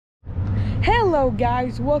Hello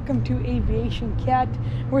guys, welcome to Aviation Cat.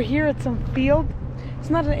 We're here at some field. It's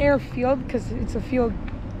not an airfield because it's a field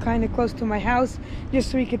kind of close to my house, just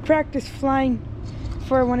so we could practice flying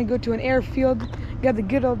before I want to go to an airfield. Got the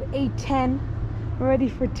good old A-10 ready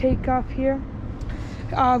for takeoff here.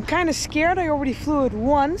 I'm kind of scared. I already flew it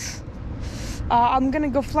once. I'm gonna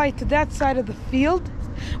go fly to that side of the field.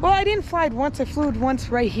 Well, I didn't fly it once. I flew it once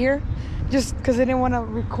right here, just because I didn't want to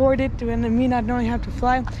record it and me not knowing how to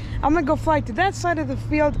fly. I'm gonna go fly to that side of the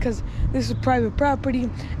field because this is private property,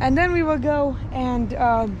 and then we will go and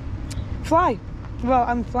fly. Well,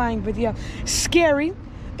 I'm flying, but yeah, scary.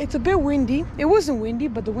 It's a bit windy. It wasn't windy,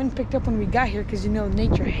 but the wind picked up when we got here because, you know,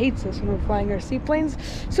 nature hates us when we're flying our seaplanes.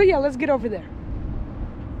 So yeah, let's get over there.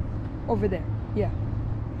 Over there, yeah.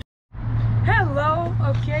 Hello,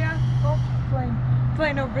 okay,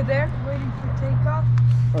 plane over there, waiting for takeoff.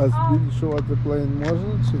 А збільшувати плейн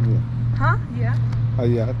можна чи ні? Huh? Yeah. А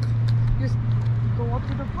як? Just go up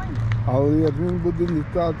to the plane. Але як він буде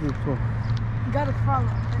літати, то... You gotta follow.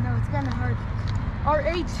 I know, it's kind of hard. Our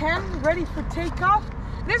A-10 ready for takeoff.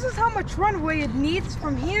 This is how much runway it needs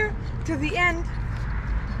from here to the end.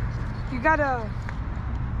 You gotta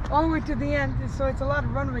all the way to the end, so it's a lot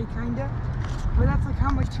of runway, kinda. But that's like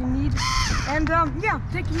how much you need. And yeah,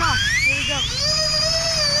 taking off. Here we go.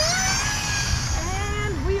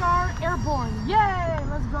 And we are airborne. Yay!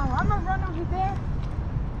 Let's go. I'm gonna run over there.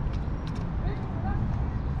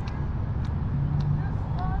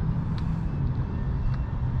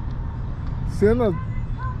 Сина...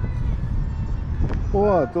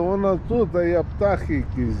 О, то вона тут, а я птахи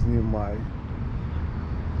якісь знімаю.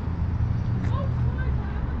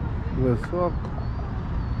 Високо.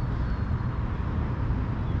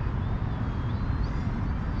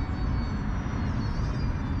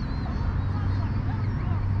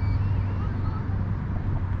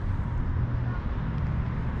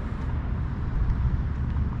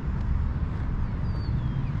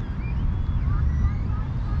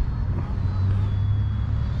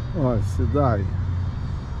 Ой, сідай.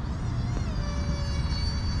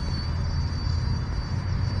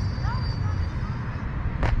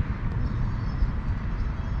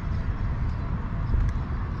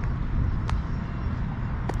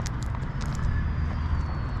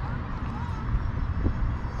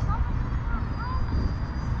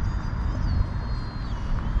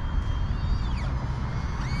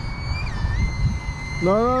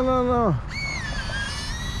 No.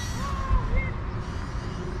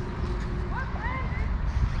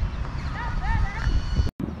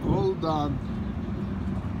 Hold on.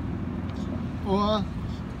 О,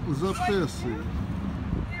 записуй.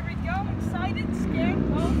 Here we go. Excited, scared,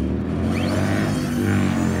 both.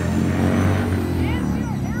 And we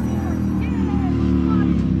are airborne.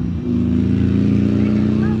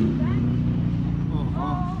 Yeah, Ага.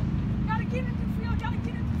 gotta get into the field. Gotta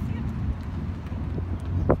get into the field.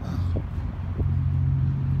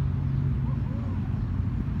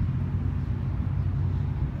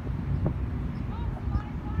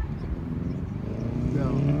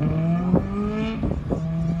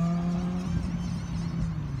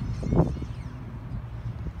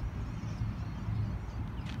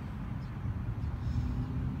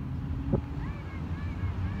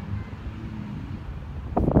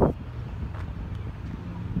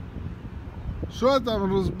 Що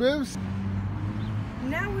там, розбився?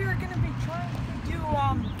 Now we are going to be trying to do,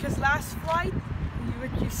 because last flight,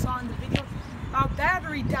 which you saw in the video, our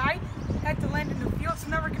battery died, had to land in the field, so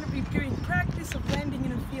now we're going to be doing practice of landing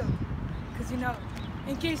in a field. Because, you know,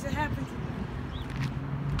 in case it happens.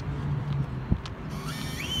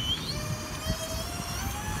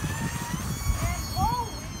 And oh,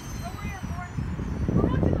 over here, boy. We're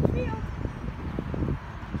onto the field.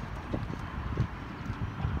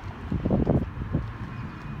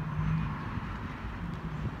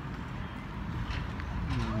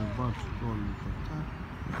 Бачу, Толі така.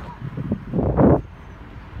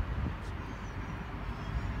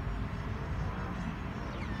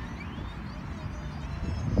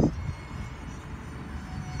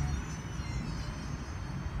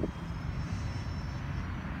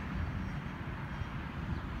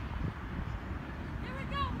 Here we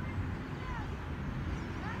go.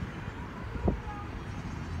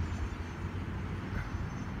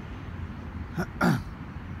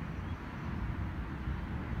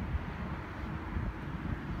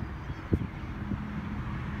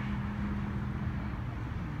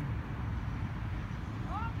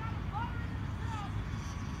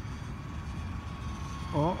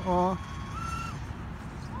 О.